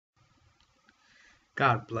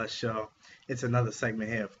God bless y'all. It's another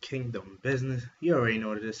segment here of Kingdom Business. You already know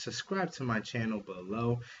what it is. Subscribe to my channel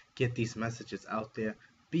below. Get these messages out there.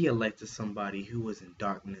 Be a light to somebody who is in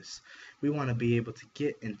darkness. We want to be able to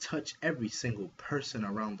get and touch every single person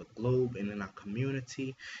around the globe and in our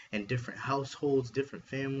community and different households, different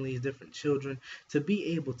families, different children, to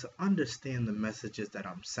be able to understand the messages that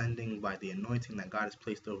I'm sending by the anointing that God has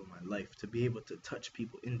placed over my life, to be able to touch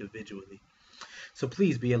people individually. So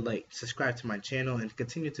please be a light, subscribe to my channel, and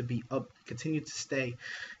continue to stay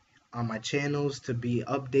on my channels to be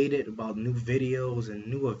updated about new videos and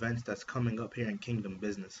new events that's coming up here in Kingdom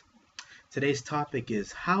Business. Today's topic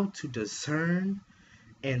is how to discern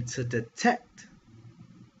and to detect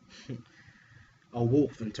a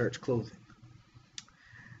wolf in church clothing.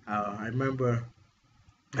 I remember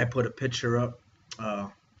I put a picture up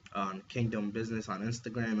on Kingdom Business on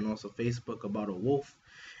Instagram and also Facebook about a wolf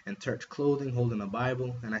in church clothing holding a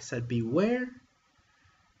Bible, and I said, beware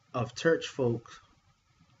of church folks.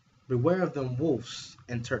 Beware of them wolves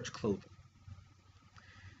in church clothing.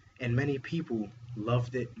 And many people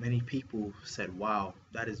loved it. Many people said, wow,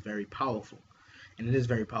 that is very powerful. And it is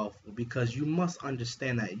very powerful because you must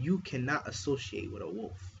understand that you cannot associate with a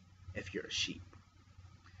wolf if you're a sheep.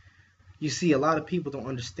 You see, a lot of people don't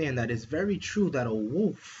understand that it's very true that a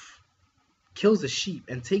wolf kills a sheep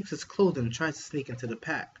and takes its clothing and tries to sneak into the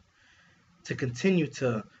pack to continue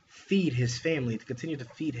to feed his family, to continue to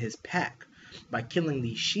feed his pack by killing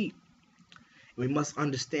these sheep. We must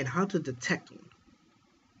understand how to detect one.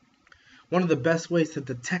 One of the best ways to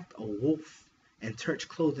detect a wolf in church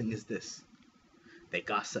clothing is this. They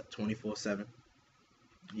gossip 24/7.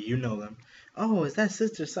 You know them. Oh, is that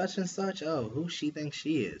sister such and such? Oh, who she thinks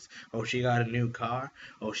she is? Oh, she got a new car.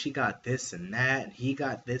 Oh, she got this and that. He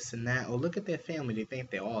got this and that. Oh, look at their family. They think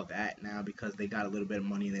they're all that now because they got a little bit of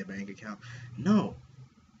money in their bank account. No,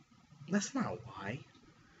 that's not why.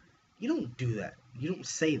 You don't do that. You don't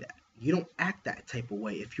say that. You don't act that type of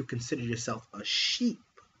way if you consider yourself a sheep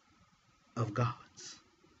of God's.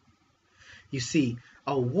 You see,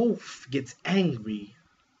 a wolf gets angry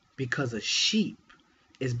because a sheep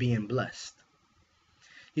is being blessed.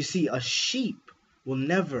 You see, a sheep will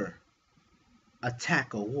never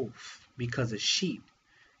attack a wolf because a sheep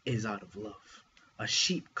is out of love. A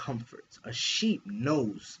sheep comforts. A sheep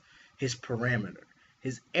knows his parameter,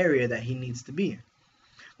 his area that he needs to be in.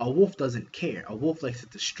 A wolf doesn't care. A wolf likes to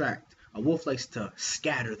distract. A wolf likes to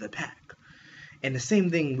scatter the pack. And the same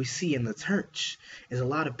thing we see in the church is a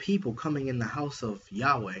lot of people coming in the house of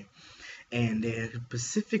Yahweh and they're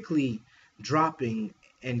specifically dropping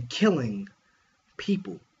and killing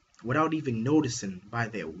people without even noticing by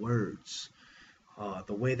their words.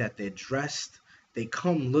 The way that they're dressed, they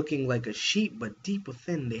come looking like a sheep, but deep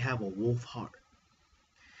within they have a wolf heart.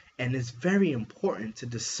 And it's very important to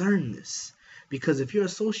discern this because if you're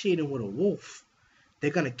associating with a wolf, they're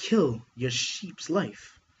going to kill your sheep's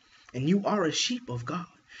life. And you are a sheep of God.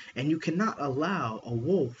 And you cannot allow a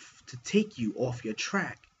wolf to take you off your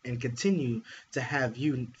track and continue to have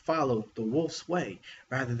you follow the wolf's way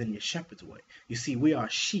rather than your shepherd's way. You see, we are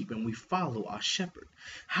sheep and we follow our shepherd.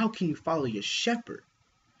 How can you follow your shepherd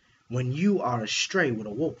when you are astray with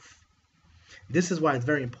a wolf? This is why it's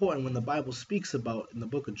very important when the Bible speaks about in the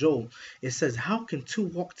book of Joel, it says, how can two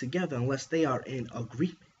walk together unless they are in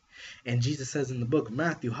agreement? And Jesus says in the book of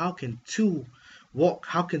Matthew, how can two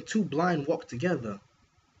blind walk together?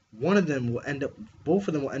 Both of them will end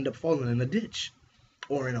up falling in a ditch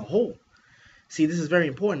or in a hole. See, this is very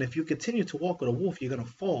important. If you continue to walk with a wolf, you're going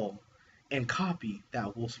to fall and copy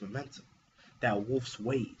that wolf's momentum, that wolf's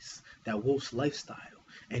ways, that wolf's lifestyle.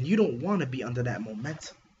 And you don't want to be under that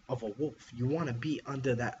momentum of a wolf. You want to be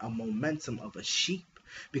under a momentum of a sheep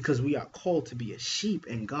because we are called to be a sheep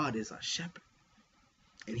and God is our shepherd.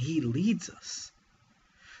 And he leads us.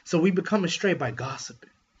 So we become astray by gossiping.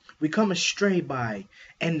 We come astray by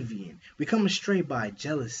envying. We come astray by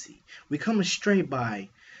jealousy. We come astray by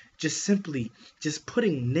simply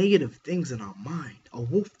putting negative things in our mind. A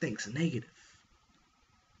wolf thinks negative.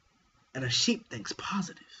 And a sheep thinks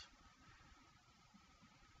positive.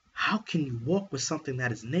 How can you walk with something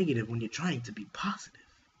that is negative when you're trying to be positive?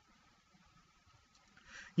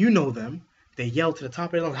 You know them. They yell to the top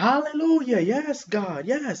of their lungs, hallelujah, yes, God,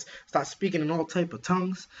 yes. Start speaking in all type of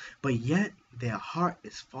tongues, but yet their heart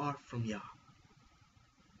is far from Yah.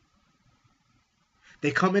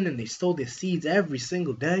 They come in and they sow their seeds every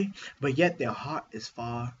single day, but yet their heart is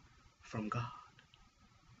far from God.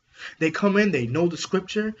 They come in, they know the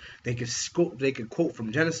scripture, they can quote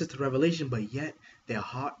from Genesis to Revelation, but yet their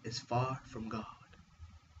heart is far from God.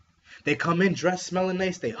 They come in dressed, smelling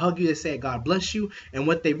nice, they hug you, they say, God bless you, and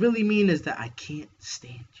what they really mean is that I can't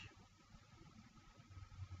stand you.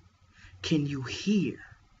 Can you hear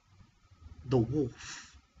the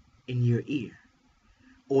wolf in your ear?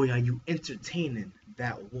 Or are you entertaining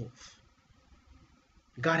that wolf?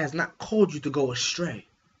 God has not called you to go astray,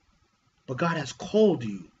 but God has called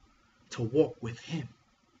you to walk with Him.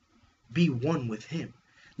 Be one with Him.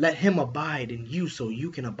 Let Him abide in you so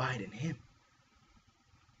you can abide in Him.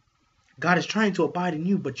 God is trying to abide in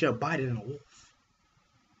you, but you're abiding in a wolf.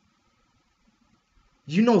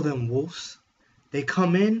 You know them wolves. They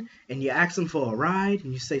come in and you ask them for a ride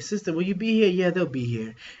and you say, sister, will you be here? Yeah, they'll be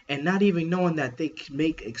here. And not even knowing that they can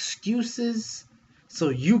make excuses so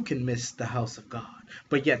you can miss the house of God.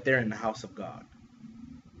 But yet they're in the house of God.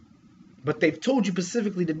 But they've told you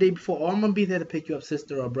specifically the day before, oh, I'm going to be there to pick you up,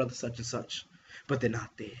 sister or brother such and such. But they're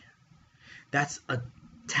not there. That's a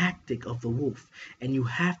tactic of the wolf. And you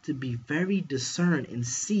have to be very discerned and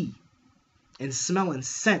see and smell and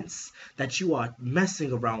sense that you are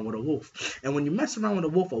messing around with a wolf. And when you mess around with a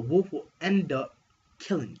wolf will end up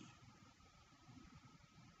killing you.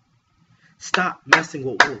 Stop messing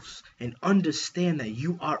with wolves and understand that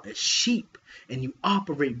you are a sheep and you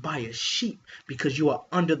operate by a sheep because you are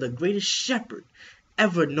under the greatest shepherd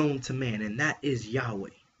ever known to man, and that is Yahweh,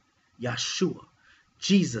 Yeshua,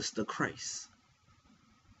 Jesus the Christ.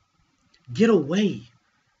 Get away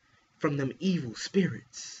from them evil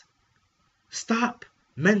spirits. Stop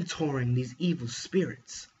mentoring these evil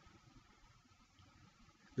spirits.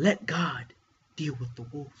 Let God deal with the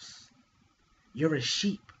wolves. You're a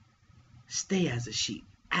sheep. Stay as a sheep.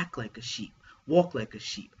 Act like a sheep. Walk like a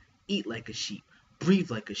sheep. Eat like a sheep.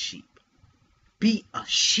 Breathe like a sheep. Be a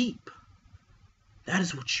sheep. That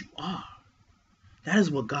is what you are. That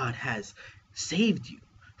is what God has saved you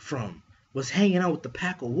from. Was hanging out with the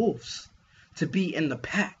pack of wolves to be in the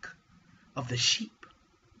pack of the sheep.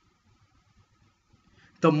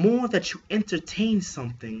 The more that you entertain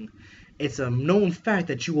something, it's a known fact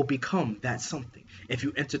that you will become that something. If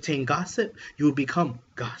you entertain gossip, you will become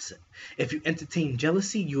gossip. If you entertain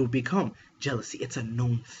jealousy, you will become jealousy. It's a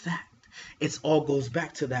known fact. It all goes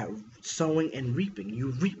back to that sowing and reaping.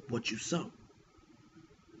 You reap what you sow.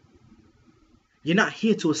 You're not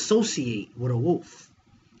here to associate with a wolf.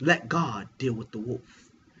 Let God deal with the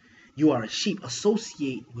wolf. You are a sheep.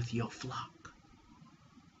 Associate with your flock.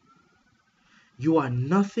 You are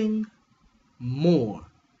nothing more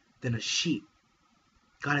than a sheep.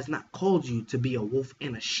 God has not called you to be a wolf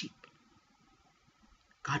and a sheep.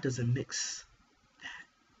 God doesn't mix that.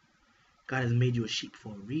 God has made you a sheep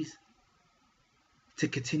for a reason. To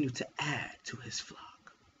continue to add to His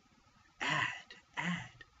flock. Add.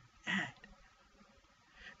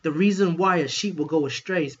 The reason why a sheep will go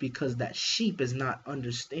astray is because that sheep is not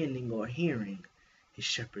understanding or hearing His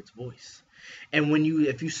shepherd's voice. And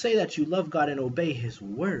if you say that you love God and obey His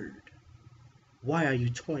word, why are you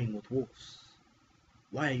toying with wolves?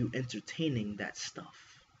 Why are you entertaining that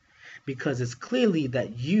stuff? Because it's clearly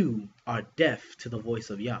that you are deaf to the voice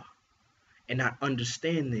of Yah and not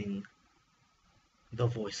understanding the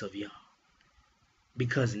voice of Yah.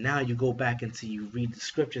 Because now you go back and you read the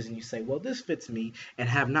scriptures and you say, well, this fits me, and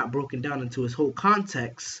have not broken down into his whole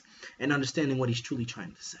context and understanding what He's truly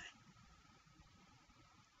trying to say.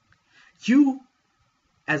 You,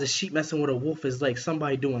 as a sheep messing with a wolf, is like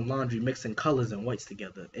somebody doing laundry, mixing colors and whites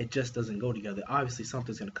together. It just doesn't go together. Obviously,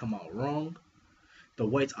 something's going to come out wrong. The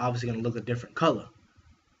white's obviously going to look a different color.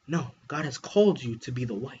 No, God has called you to be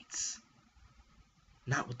the whites,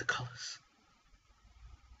 not with the colors.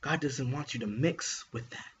 God doesn't want you to mix with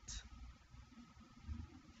that.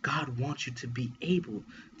 God wants you to be able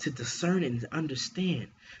to discern and understand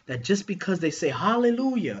that just because they say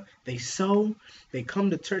hallelujah, they sow, they come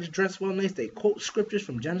to church dressed well nice, they quote scriptures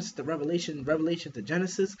from Genesis to Revelation, Revelation to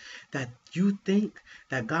Genesis, that you think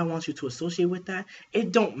that God wants you to associate with that,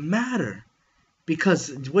 it don't matter. Because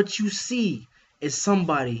what you see is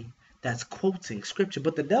somebody that's quoting scripture.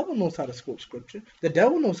 But the devil knows how to quote scripture. The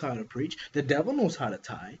devil knows how to preach. The devil knows how to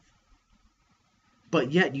tithe.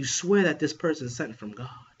 But yet you swear that this person is sent from God.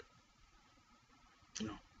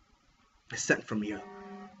 No. It's sent from your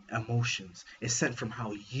emotions. It's sent from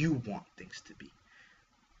how you want things to be.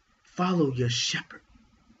 Follow your shepherd,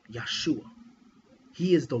 Yeshua.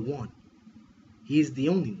 He is the one. He is the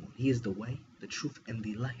only one. He is the way, the truth, and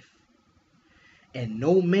the life. And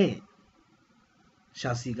no man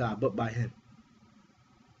shall see God but by Him.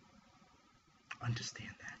 Understand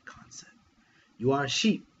that concept. You are a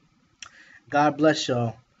sheep. God bless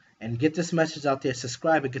y'all. And get this message out there.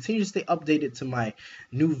 Subscribe and continue to stay updated to my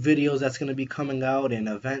new videos that's going to be coming out and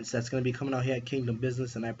events that's going to be coming out here at Kingdom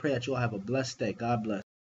Business. And I pray that you all have a blessed day. God bless.